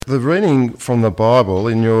The reading from the Bible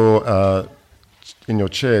in your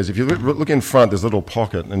chairs, if you look in front, there's a little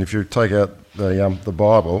pocket, and if you take out the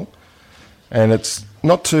Bible, and it's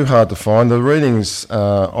not too hard to find. The reading's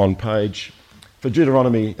on page, for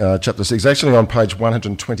Deuteronomy chapter 6, actually on page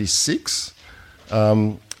 126.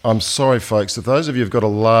 I'm sorry, folks, if those of you who've got a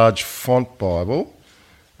large font Bible,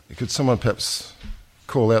 could someone perhaps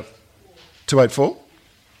call out 284?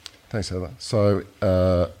 Thanks, Heather. So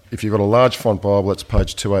if you've got a large font Bible, it's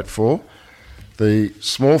page 284. The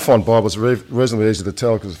small font Bible is reasonably easy to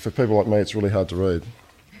tell because for people like me, it's really hard to read.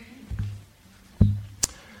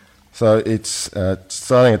 So it's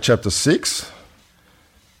starting at chapter 6,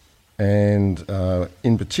 and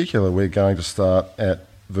in particular, we're going to start at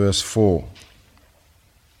verse 4.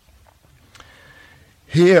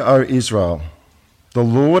 Hear, O Israel, the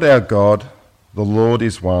Lord our God, the Lord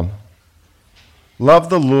is one. Love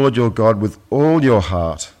the Lord your God with all your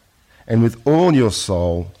heart, and with all your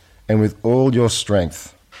soul, and with all your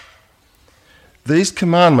strength. These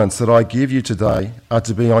commandments that I give you today are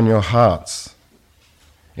to be on your hearts.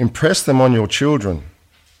 Impress them on your children.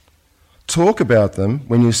 Talk about them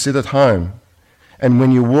when you sit at home, and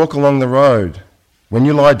when you walk along the road, when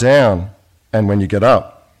you lie down, and when you get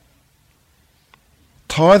up.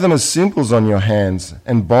 Tie them as symbols on your hands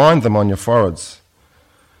and bind them on your foreheads.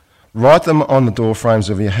 Write them on the doorframes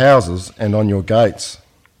of your houses and on your gates.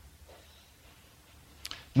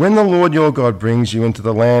 When the Lord your God brings you into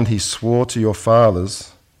the land he swore to your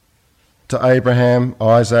fathers, to Abraham,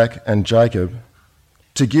 Isaac, and Jacob,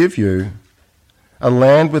 to give you a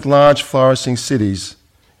land with large flourishing cities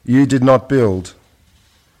you did not build,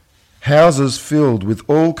 houses filled with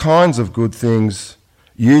all kinds of good things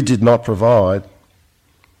you did not provide,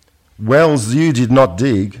 wells you did not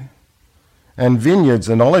dig, and vineyards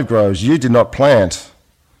and olive groves you did not plant,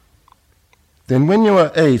 then when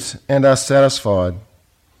you eat and are satisfied,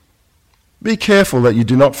 be careful that you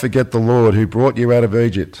do not forget the Lord who brought you out of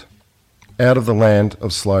Egypt, out of the land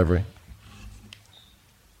of slavery.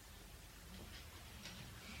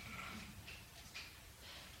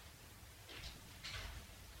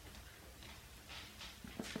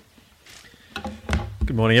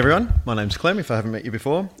 Good morning, everyone. My name's Clem, if I haven't met you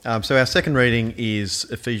before. So our second reading is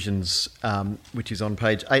Ephesians, which is on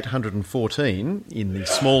page 814 in the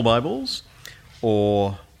small Bibles,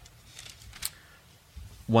 or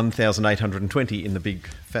 1820 in the big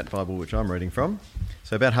fat Bible, which I'm reading from.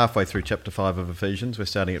 So about halfway through chapter 5 of Ephesians, we're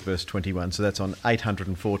starting at verse 21. So that's on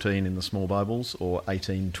 814 in the small Bibles, or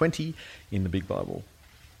 1820 in the big Bible.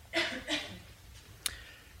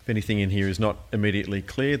 If anything in here is not immediately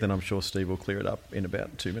clear, then I'm sure Steve will clear it up in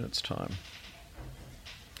about 2 minutes' time.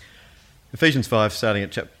 Ephesians 5, starting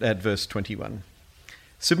at verse 21.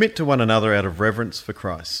 Submit to one another out of reverence for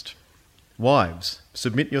Christ. Wives,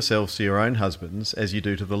 submit yourselves to your own husbands as you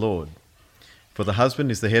do to the Lord. For the husband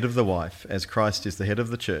is the head of the wife, as Christ is the head of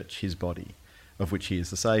the church, his body, of which he is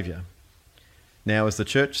the Saviour. Now as the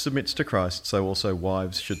church submits to Christ, so also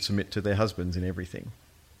wives should submit to their husbands in everything.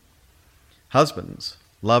 Husbands,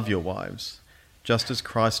 love your wives, just as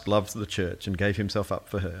Christ loved the church and gave himself up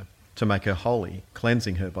for her, to make her holy,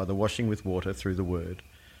 cleansing her by the washing with water through the word,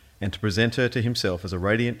 and to present her to himself as a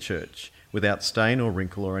radiant church, without stain or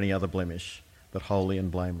wrinkle or any other blemish, but holy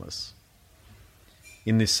and blameless.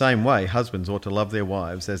 In this same way, husbands ought to love their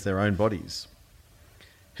wives as their own bodies.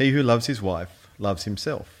 He who loves his wife loves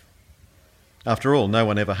himself. After all, no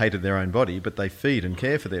one ever hated their own body, but they feed and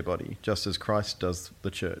care for their body, just as Christ does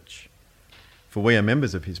the church. For we are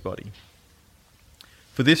members of his body.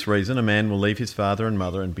 For this reason, a man will leave his father and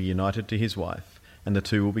mother and be united to his wife, and the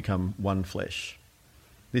two will become one flesh.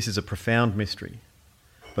 This is a profound mystery,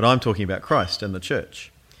 but I'm talking about Christ and the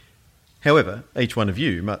church. However, each one of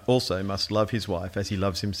you also must love his wife as he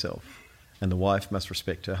loves himself, and the wife must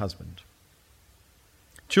respect her husband.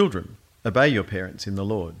 Children, obey your parents in the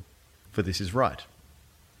Lord, for this is right.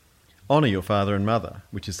 Honour your father and mother,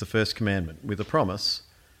 which is the first commandment, with a promise,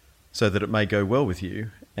 so that it may go well with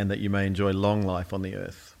you and that you may enjoy long life on the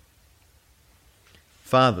earth.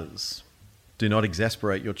 Fathers, do not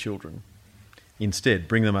exasperate your children. Instead,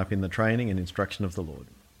 bring them up in the training and instruction of the Lord.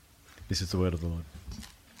 This is the word of the Lord.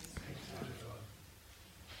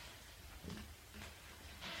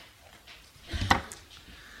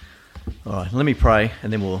 All right, let me pray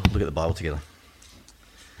and then we'll look at the Bible together.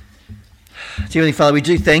 Dear Heavenly Father, we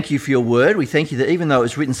do thank you for your word. We thank you that even though it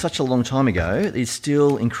was written such a long time ago, it is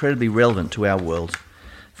still incredibly relevant to our world.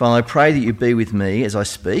 Father, I pray that you be with me as I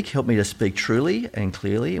speak. Help me to speak truly and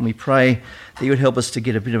clearly. And we pray that you would help us to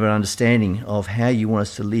get a bit of an understanding of how you want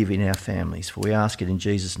us to live in our families. For we ask it in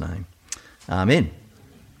Jesus' name. Amen.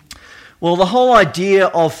 Well, the whole idea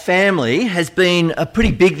of family has been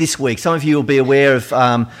pretty big this week. Some of you will be aware of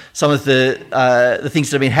some of the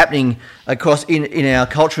things that have been happening across in our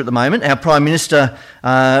culture at the moment. Our Prime Minister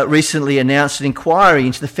recently announced an inquiry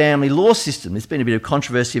into the family law system. There's been a bit of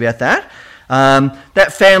controversy about that.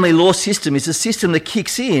 That family law system is a system that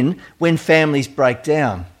kicks in when families break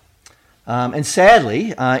down. And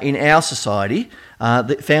sadly, in our society,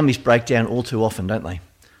 families break down all too often, don't they?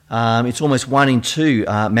 It's almost 1 in 2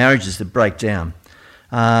 marriages that break down.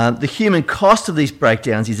 The human cost of these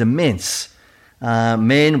breakdowns is immense.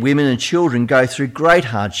 Men, women and children go through great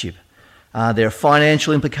hardship. There are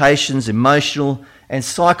financial implications, emotional and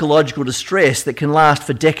psychological distress that can last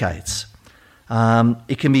for decades.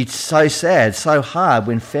 It can be so sad, so hard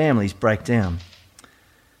when families break down.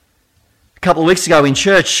 A couple of weeks ago in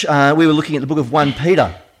church, we were looking at the book of 1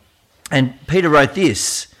 Peter, and Peter wrote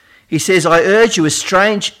this. He says, I urge you as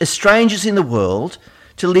strangers in the world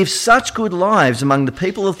to live such good lives among the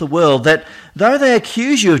people of the world that though they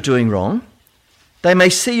accuse you of doing wrong, they may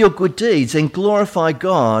see your good deeds and glorify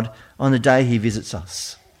God on the day he visits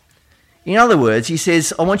us. In other words, he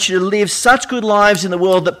says, I want you to live such good lives in the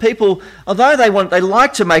world that people, although they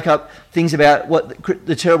like to make up things about what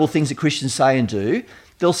the terrible things that Christians say and do,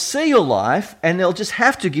 they'll see your life and they'll just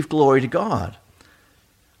have to give glory to God.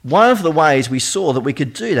 One of the ways we saw that we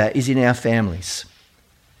could do that is in our families.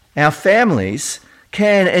 Our families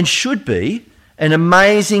can and should be an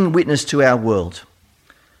amazing witness to our world.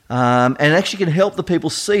 And actually can help the people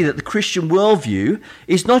see that the Christian worldview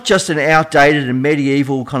is not just an outdated and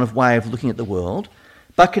medieval kind of way of looking at the world,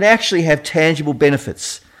 but can actually have tangible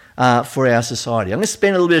benefits for our society. I'm going to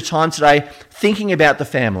spend a little bit of time today thinking about the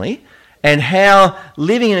family and how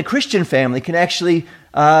living in a Christian family can actually,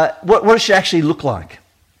 what it should actually look like.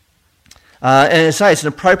 And as I say, it's an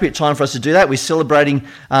appropriate time for us to do that. We're celebrating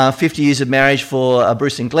 50 years of marriage for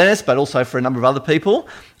Bruce and Glennis, but also for a number of other people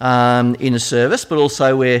in the service. But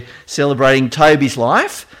also we're celebrating Toby's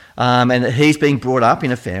life and that he's being brought up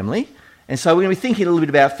in a family. And so we're going to be thinking a little bit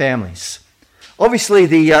about families. Obviously,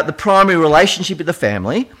 the primary relationship in the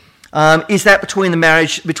family is that between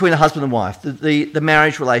a husband and wife, the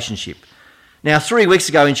marriage relationship. Now, 3 weeks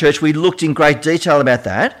ago in church, we looked in great detail about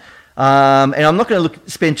that. And I'm not going to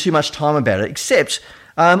spend too much time about it, except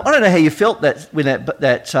I don't know how you felt when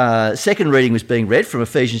that second reading was being read from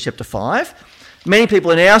Ephesians chapter 5. Many people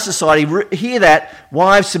in our society hear that,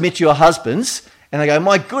 wives submit to your husbands, and they go,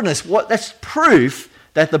 my goodness, that's proof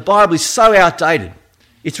that the Bible is so outdated.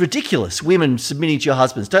 It's ridiculous, women submitting to your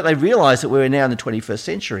husbands. Don't they realise that we're now in the 21st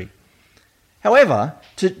century? However,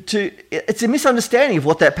 it's a misunderstanding of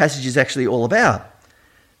what that passage is actually all about.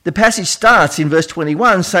 The passage starts in verse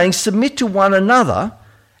 21 saying, submit to one another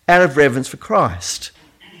out of reverence for Christ.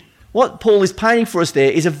 What Paul is painting for us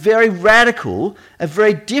there is a very radical, a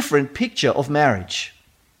very different picture of marriage.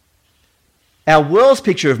 Our world's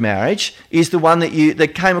picture of marriage is the one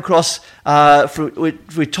that came across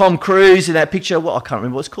with Tom Cruise in that picture. Well, I can't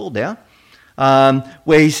remember what it's called now.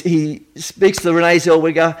 Where he speaks to Renee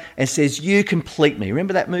Zellweger and says, you complete me.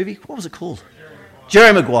 Remember that movie? What was it called?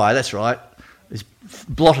 Jerry Maguire, that's right. It's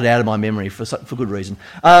blotted out of my memory for good reason.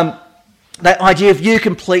 That idea of you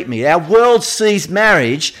complete me. Our world sees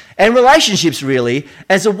marriage and relationships really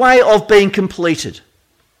as a way of being completed.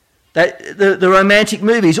 That the romantic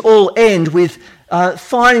movies all end with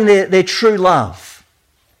finding their true love,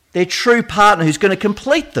 their true partner who's going to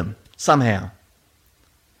complete them somehow.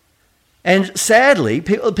 And sadly,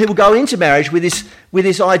 people go into marriage with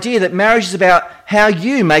this idea that marriage is about how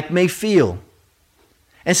you make me feel.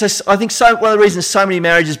 And so I think one of the reasons so many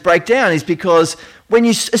marriages break down is because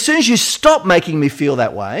as soon as you stop making me feel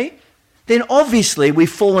that way, then obviously we've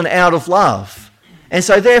fallen out of love. And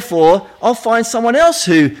so therefore, I'll find someone else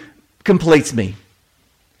who completes me,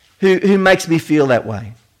 who makes me feel that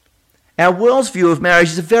way. Our world's view of marriage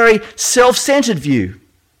is a very self-centered view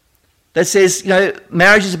that says,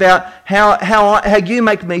 marriage is about how you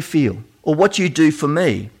make me feel or what you do for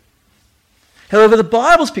me. However, the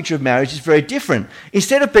Bible's picture of marriage is very different.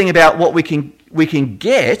 Instead of being about what we can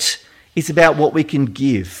get, it's about what we can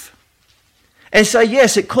give. And so,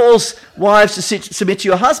 yes, it calls wives to submit to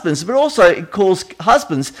your husbands, but also it calls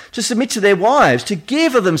husbands to submit to their wives, to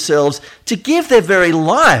give of themselves, to give their very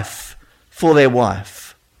life for their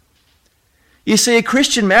wife. You see, a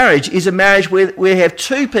Christian marriage is a marriage where we have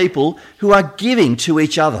two people who are giving to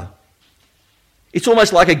each other. It's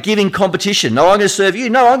almost like a giving competition. No, I'm going to serve you.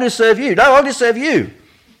 No, I'm going to serve you. No, I'm going to serve you.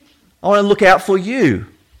 I want to look out for you.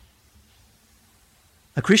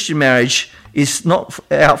 A Christian marriage is not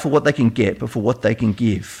out for what they can get, but for what they can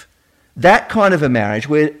give. That kind of a marriage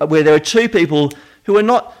where there are two people who are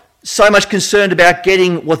not so much concerned about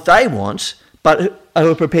getting what they want, but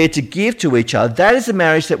who are prepared to give to each other, that is a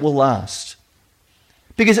marriage that will last.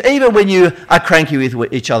 Because even when you are cranky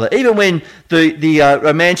with each other, even when the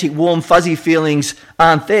romantic, warm, fuzzy feelings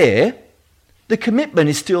aren't there, the commitment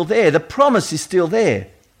is still there. The promise is still there.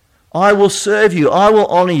 I will serve you. I will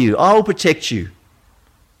honour you. I will protect you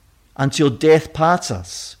until death parts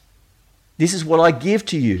us. This is what I give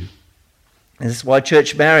to you. And this is why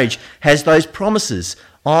church marriage has those promises.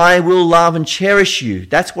 I will love and cherish you.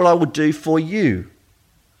 That's what I will do for you.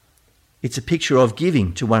 It's a picture of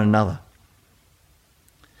giving to one another.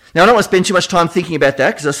 Now, I don't want to spend too much time thinking about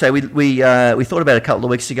that because I say we thought about it a couple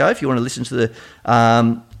of weeks ago. If you want to listen to the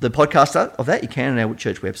podcast of that, you can on our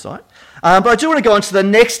church website. But I do want to go on to the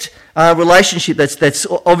next relationship that's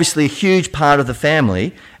obviously a huge part of the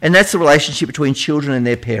family, and that's the relationship between children and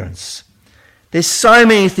their parents. There's so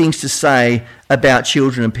many things to say about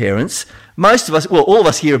children and parents. Most of us, well, all of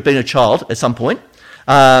us here have been a child at some point.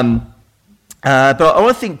 But I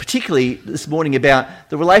want to think particularly this morning about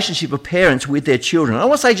the relationship of parents with their children. I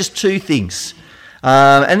want to say just two things.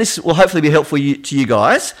 And this will hopefully be helpful to you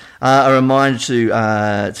guys, a reminder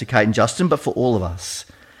to Kate and Justin, but for all of us.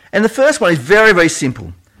 And the first one is very, very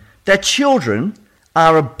simple. That children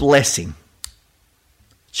are a blessing.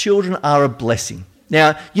 Children are a blessing.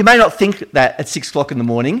 Now, you may not think that at 6 o'clock in the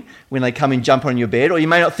morning when they come and jump on your bed, or you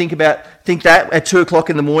may not think that at 2 o'clock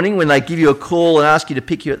in the morning when they give you a call and ask you to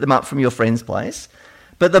pick them up from your friend's place.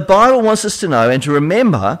 But the Bible wants us to know and to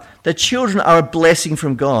remember that children are a blessing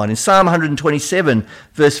from God. In Psalm 127,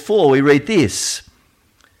 verse 4, we read this: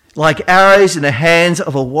 "Like arrows in the hands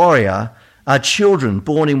of a warrior are children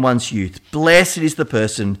born in one's youth. Blessed is the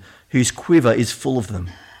person whose quiver is full of them.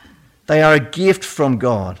 They are a gift from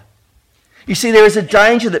God." You see, there is a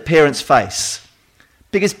danger that parents face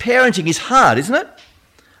because parenting is hard, isn't it?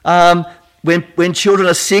 When children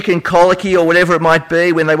are sick and colicky or whatever it might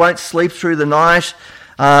be, when they won't sleep through the night,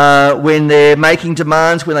 when they're making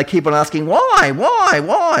demands, when they keep on asking,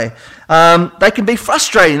 why? They can be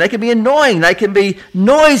frustrating, they can be annoying, they can be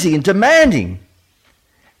noisy and demanding.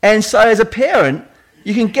 And so as a parent,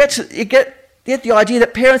 you can get the idea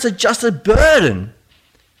that parents are just a burden.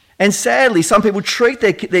 And sadly, some people treat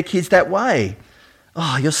their kids that way.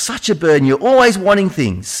 Oh, you're such a burden. You're always wanting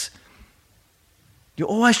things. You're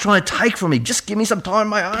always trying to take from me. Just give me some time of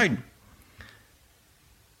my own.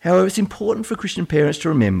 However, it's important for Christian parents to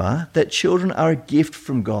remember that children are a gift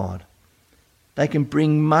from God. They can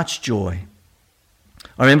bring much joy.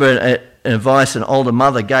 I remember an advice an older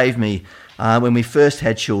mother gave me when we first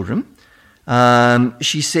had children.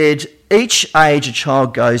 She said, each age a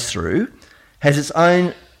child goes through has its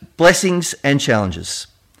own blessings and challenges,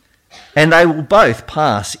 and they will both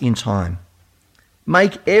pass in time.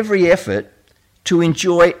 Make every effort to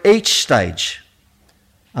enjoy each stage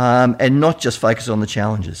and not just focus on the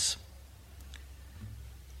challenges.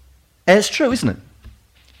 And it's true, isn't it?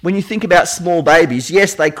 When you think about small babies,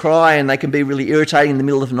 yes, they cry and they can be really irritating in the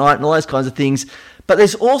middle of the night and all those kinds of things, but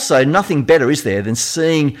there's also nothing better, is there, than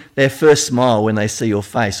seeing their first smile when they see your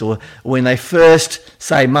face, or when they first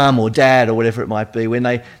say mum or dad or whatever it might be, when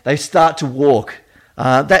they start to walk.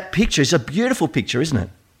 That picture is a beautiful picture, isn't it?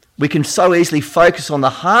 We can so easily focus on the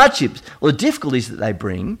hardships or the difficulties that they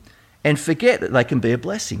bring and forget that they can be a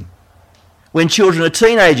blessing. When children are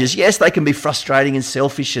teenagers, yes, they can be frustrating and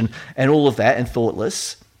selfish and all of that and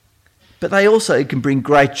thoughtless, but they also can bring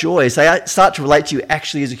great joy as they start to relate to you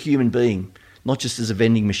actually as a human being, not just as a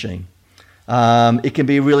vending machine. It can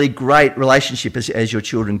be a really great relationship as your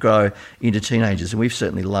children grow into teenagers, and we've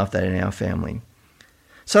certainly loved that in our family.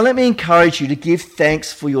 So let me encourage you to give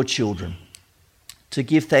thanks for your children, to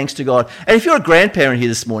give thanks to God. And if you're a grandparent here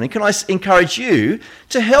this morning, can I encourage you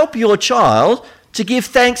to help your child to give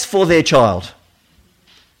thanks for their child?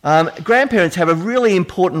 Grandparents have a really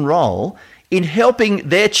important role in helping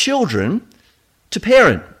their children to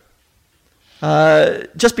parent.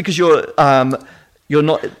 Just because you're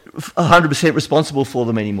not 100% responsible for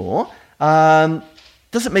them anymore,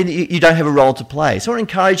 doesn't mean that you don't have a role to play. So I want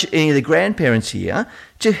to encourage any of the grandparents here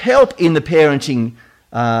to help in the parenting,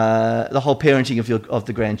 the whole parenting of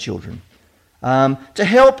the grandchildren. To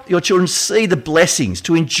help your children see the blessings,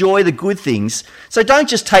 to enjoy the good things. So don't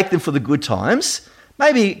just take them for the good times.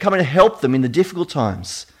 Maybe come and help them in the difficult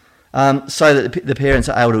times, so that the parents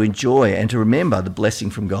are able to enjoy and to remember the blessing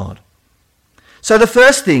from God. So the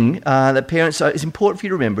first thing that parents is important for you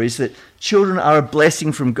to remember is that children are a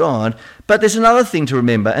blessing from God, but there's another thing to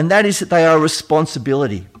remember, and that is that they are a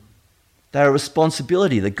responsibility. They are a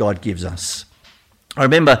responsibility that God gives us. I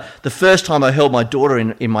remember the first time I held my daughter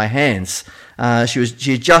in my hands.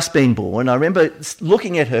 She had just been born. I remember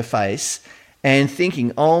looking at her face and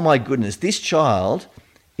thinking, oh my goodness, this child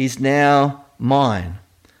is now mine.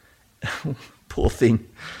 Poor thing.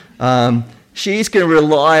 She's going to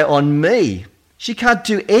rely on me. She can't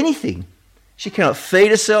do anything. She cannot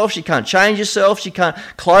feed herself. She can't change herself. She can't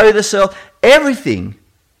clothe herself. Everything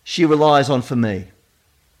she relies on for me.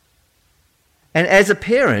 And as a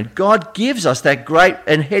parent, God gives us that great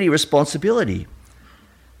and heady responsibility.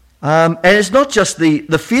 And it's not just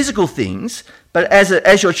the physical things, but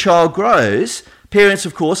as your child grows, parents,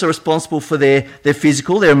 of course, are responsible for their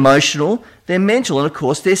physical, their emotional, their mental, and, of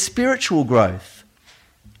course, their spiritual growth.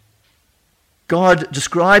 God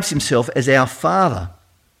describes himself as our Father.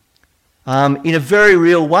 In a very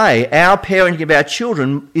real way, our parenting of our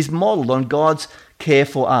children is modelled on God's care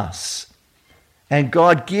for us. And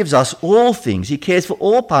God gives us all things. He cares for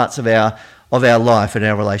all parts of our life and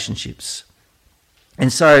our relationships.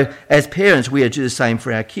 And so, as parents, we are to do the same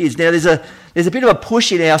for our kids. Now, there's a bit of a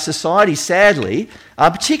push in our society, sadly,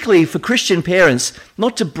 particularly for Christian parents,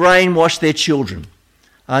 not to brainwash their children.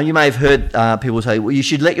 You may have heard people say, well, you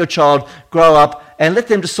should let your child grow up and let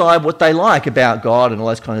them decide what they like about God and all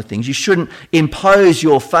those kind of things. You shouldn't impose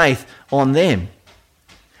your faith on them.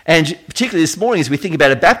 And particularly this morning, as we think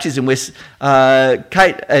about a baptism, where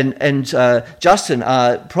Kate and Justin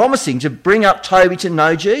are promising to bring up Toby to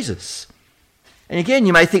know Jesus. And again,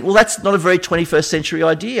 you may think, well, that's not a very 21st century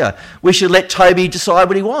idea. We should let Toby decide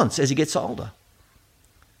what he wants as he gets older.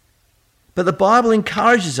 But the Bible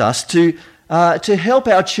encourages us to help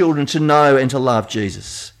our children to know and to love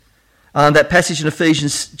Jesus. That passage in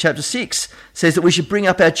Ephesians chapter 6 says that we should bring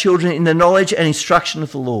up our children in the knowledge and instruction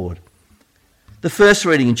of the Lord. The first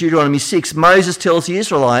reading in Deuteronomy 6, Moses tells the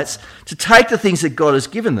Israelites to take the things that God has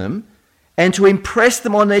given them and to impress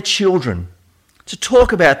them on their children, to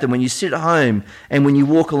talk about them when you sit at home and when you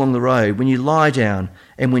walk along the road, when you lie down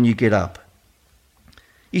and when you get up.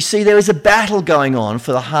 You see, there is a battle going on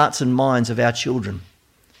for the hearts and minds of our children.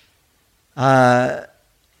 The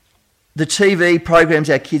TV programs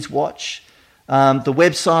our kids watch, the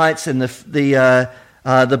websites and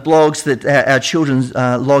the blogs that our children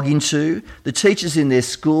log into, the teachers in their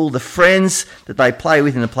school, the friends that they play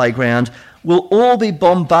with in the playground, will all be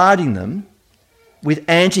bombarding them with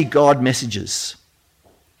anti-God messages.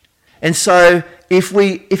 And so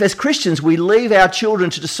if as Christians we leave our children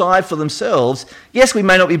to decide for themselves, yes, we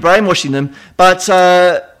may not be brainwashing them, but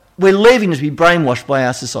we're leaving them to be brainwashed by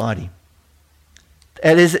our society.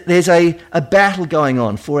 And there's a battle going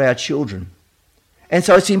on for our children. And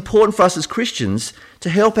so it's important for us as Christians to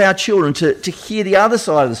help our children to hear the other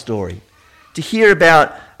side of the story, to hear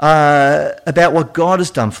about what God has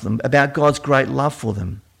done for them, about God's great love for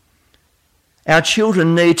them. Our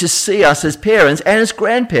children need to see us as parents and as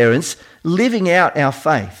grandparents living out our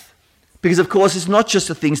faith. Because, of course, it's not just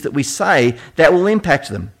the things that we say that will impact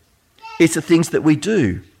them. It's the things that we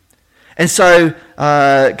do. And so,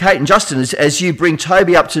 Kate and Justin, as you bring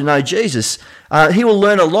Toby up to know Jesus, he will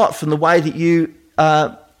learn a lot from the way that you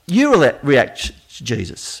react to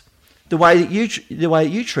Jesus, the way that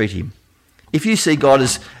you treat him. If you see God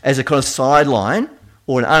as a kind of sideline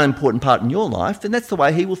or an unimportant part in your life, then that's the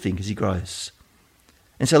way he will think as he grows.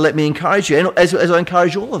 And so let me encourage you, and as I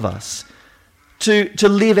encourage all of us, to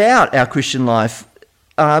live out our Christian life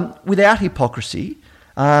without hypocrisy,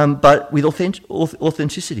 but with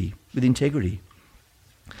authenticity, with integrity.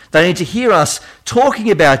 They need to hear us talking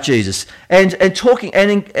about Jesus and talking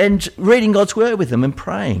and reading God's word with them and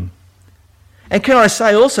praying. And can I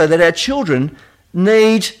say also that our children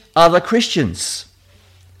need other Christians?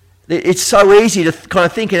 It's so easy to kind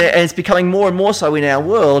of think, and it's becoming more and more so in our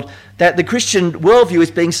world, that the Christian worldview is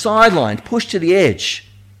being sidelined, pushed to the edge.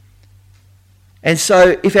 And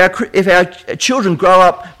so if our children grow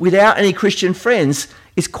up without any Christian friends,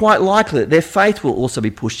 it's quite likely that their faith will also be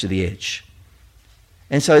pushed to the edge.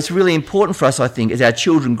 And so it's really important for us, I think, as our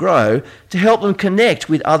children grow, to help them connect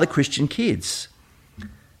with other Christian kids.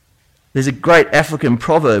 There's a great African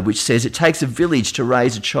proverb which says it takes a village to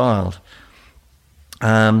raise a child.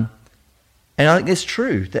 And I think that's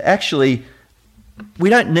true, that actually we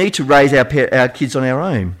don't need to raise our kids on our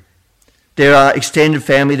own. There are extended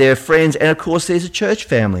family, there are friends, and of course there's a church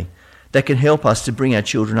family that can help us to bring our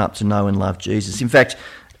children up to know and love Jesus. In fact,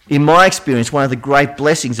 in my experience, one of the great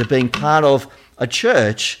blessings of being part of a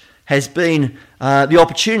church has been the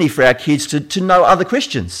opportunity for our kids to know other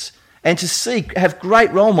Christians and to have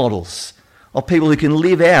great role models of people who can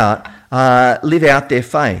live out their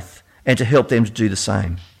faith and to help them to do the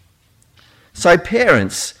same. So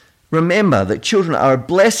parents, remember that children are a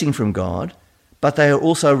blessing from God, but they are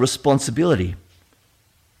also a responsibility.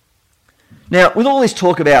 Now, with all this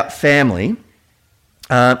talk about family,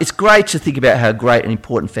 It's great to think about how great and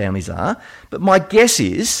important families are, but my guess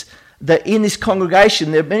is that in this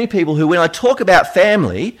congregation there are many people who, when I talk about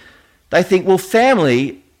family, they think, well,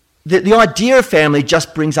 family, the idea of family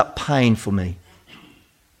just brings up pain for me.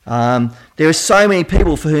 There are so many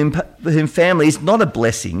people for whom family is not a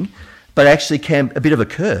blessing, but actually can a bit of a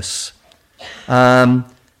curse. And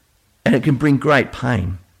it can bring great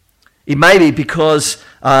pain. It may be because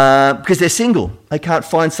they're single. They can't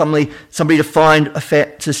find somebody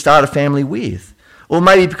to start a family with. Or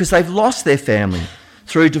maybe because they've lost their family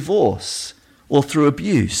through divorce or through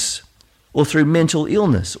abuse or through mental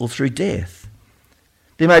illness or through death.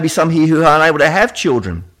 There may be some here who aren't able to have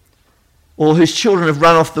children or whose children have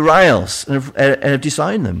run off the rails and have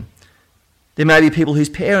disowned them. There may be people whose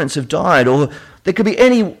parents have died, or there could be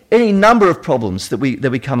any number of problems that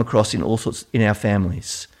we come across in all sorts in our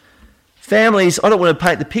families. Families, I don't want to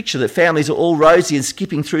paint the picture that families are all rosy and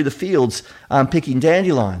skipping through the fields picking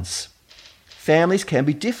dandelions. Families can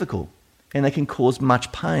be difficult and they can cause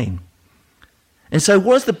much pain. And so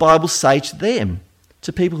what does the Bible say to them,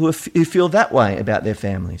 to people who feel that way about their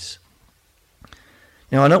families?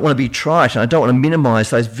 Now, I don't want to be trite and I don't want to minimise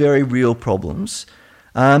those very real problems,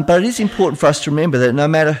 but it is important for us to remember that no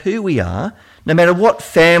matter who we are, no matter what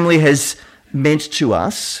family has meant to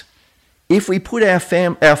us, if we put our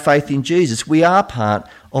faith in Jesus, we are part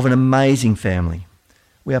of an amazing family.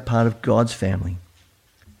 We are part of God's family.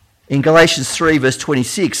 In Galatians 3 verse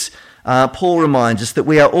 26, Paul reminds us that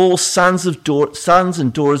we are all sons and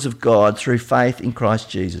daughters of God through faith in Christ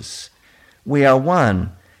Jesus. We are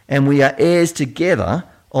one, and we are heirs together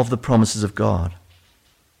of the promises of God.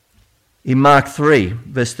 In Mark 3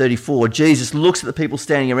 verse 34, Jesus looks at the people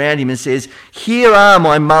standing around him and says, "Here are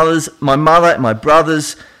my mother, my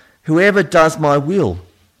brothers. Whoever does my will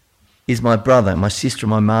is my brother, my sister,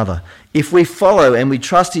 my mother." If we follow and we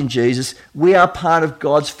trust in Jesus, we are part of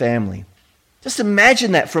God's family. Just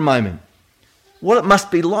imagine that for a moment. What it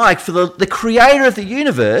must be like for the creator of the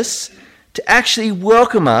universe to actually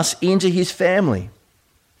welcome us into his family.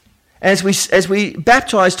 As we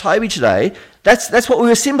baptised Toby today, that's what we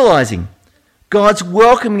were symbolising. God's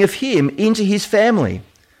welcoming of him into his family,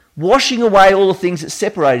 washing away all the things that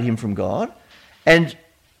separated him from God and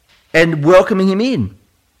welcoming him in.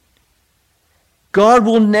 God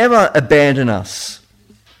will never abandon us.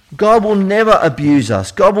 God will never abuse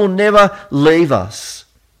us. God will never leave us.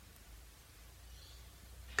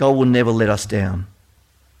 God will never let us down.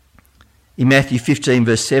 In Matthew 15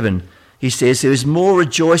 verse 7, he says, "There is more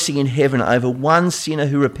rejoicing in heaven over one sinner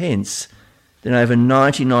who repents than over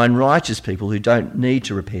 99 righteous people who don't need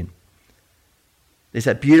to repent." There's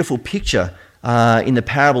that beautiful picture in the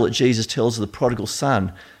parable that Jesus tells of the prodigal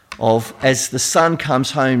son, of as the son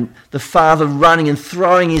comes home, the father running and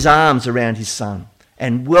throwing his arms around his son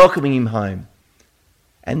and welcoming him home.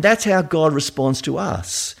 And that's how God responds to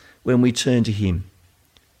us when we turn to him.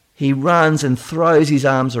 He runs and throws his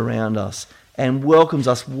arms around us and welcomes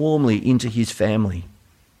us warmly into his family.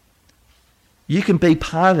 You can be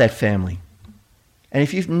part of that family. And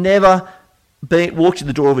if you've never walked in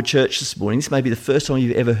the door of a church this morning, this may be the first time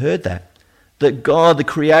you've ever heard that God, the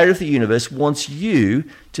creator of the universe, wants you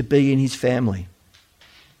to be in his family.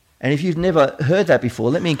 And if you've never heard that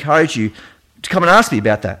before, let me encourage you to come and ask me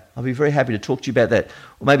about that. I'll be very happy to talk to you about that.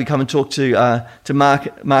 Or maybe come and talk to Mark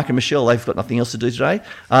and Michelle. They've got nothing else to do today.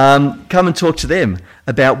 Come and talk to them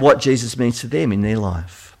about what Jesus means to them in their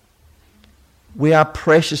life. We are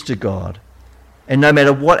precious to God. And no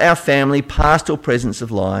matter what our family, past or present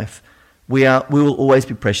of life, we will always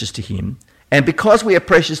be precious to him. And because we are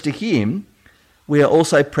precious to him, we are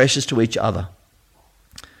also precious to each other.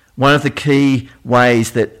 One of the key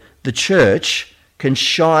ways that the church can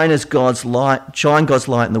shine God's light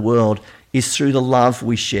in the world is through the love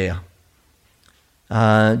we share.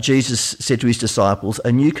 Jesus said to his disciples,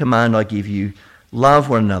 "A new command I give you, love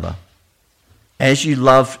one another. As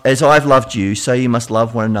I've loved you, so you must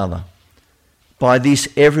love one another. By this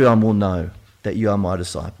everyone will know that you are my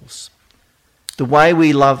disciples." The way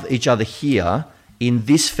we love each other here in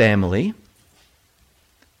this family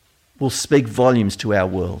will speak volumes to our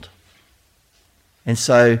world. And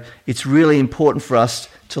so it's really important for us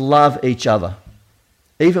to love each other,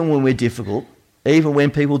 even when we're difficult, even when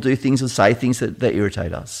people do things and say things that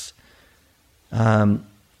irritate us. And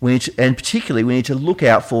particularly we need to look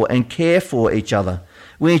out for and care for each other.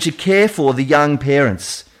 We need to care for the young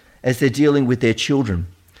parents as they're dealing with their children,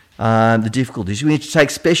 the difficulties. We need to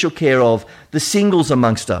take special care of the singles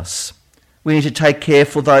amongst us. We need to take care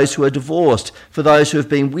for those who are divorced, for those who have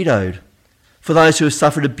been widowed, for those who have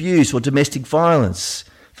suffered abuse or domestic violence,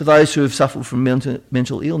 for those who have suffered from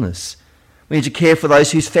mental illness. We need to care for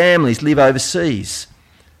those whose families live overseas.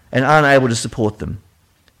 and aren't able to support them.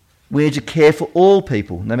 We need to care for all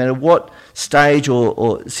people, no matter what stage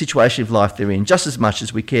or situation of life they're in, just as much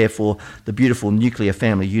as we care for the beautiful nuclear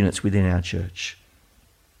family units within our church.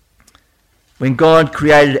 When God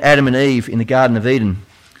created Adam and Eve in the Garden of Eden,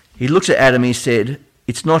 he looked at Adam and he said,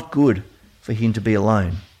 "It's not good for him to be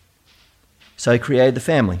alone." So he created the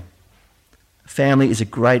family. Family is a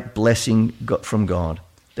great blessing from God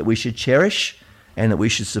that we should cherish and that we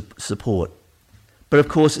should support. But of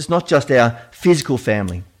course, it's not just our physical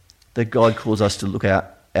family that God calls us to look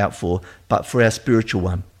out for, but for our spiritual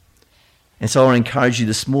one. And so I want to encourage you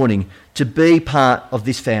this morning to be part of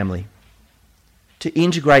this family, to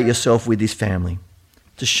integrate yourself with this family,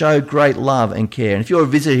 to show great love and care. And if you're a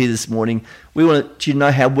visitor here this morning, we want you to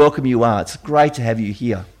know how welcome you are. It's great to have you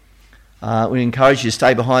here. We encourage you to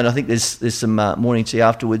stay behind. I think there's some morning tea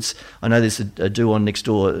afterwards. I know there's a do-on next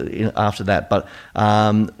door after that, but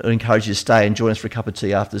I encourage you to stay and join us for a cup of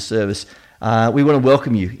tea after the service. We want to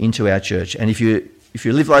welcome you into our church, and if you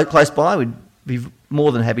live close by, we'd be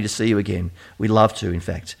more than happy to see you again. We'd love to, in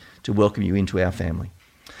fact, to welcome you into our family.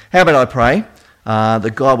 How about I pray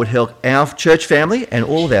that God would help our church family and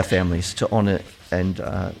all of our families to honour and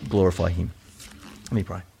glorify him. Let me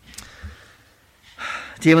pray.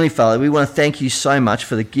 Dear Heavenly Father, we want to thank you so much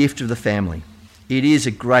for the gift of the family. It is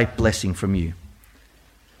a great blessing from you.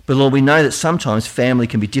 But Lord, we know that sometimes family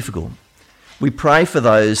can be difficult. We pray for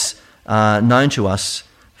those known to us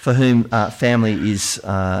for whom family is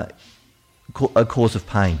a cause of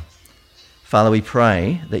pain. Father, we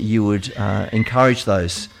pray that you would encourage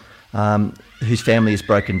those whose family is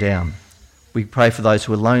broken down. We pray for those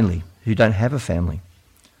who are lonely, who don't have a family.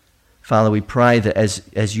 Father, we pray that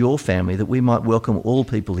as your family, that we might welcome all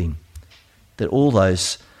people in, that all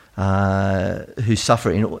those who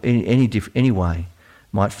suffer in any way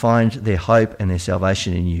might find their hope and their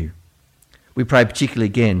salvation in you. We pray particularly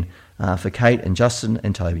again for Kate and Justin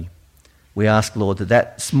and Toby. We ask, Lord,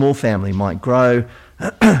 that small family might grow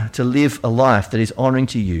to live a life that is honouring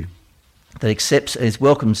to you, that accepts and is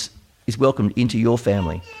welcomed into your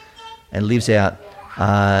family and lives out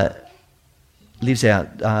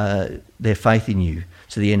their faith in you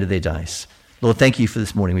to the end of their days. Lord, thank you for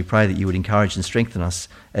this morning. We pray that you would encourage and strengthen us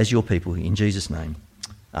as your people. In Jesus' name,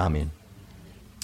 amen.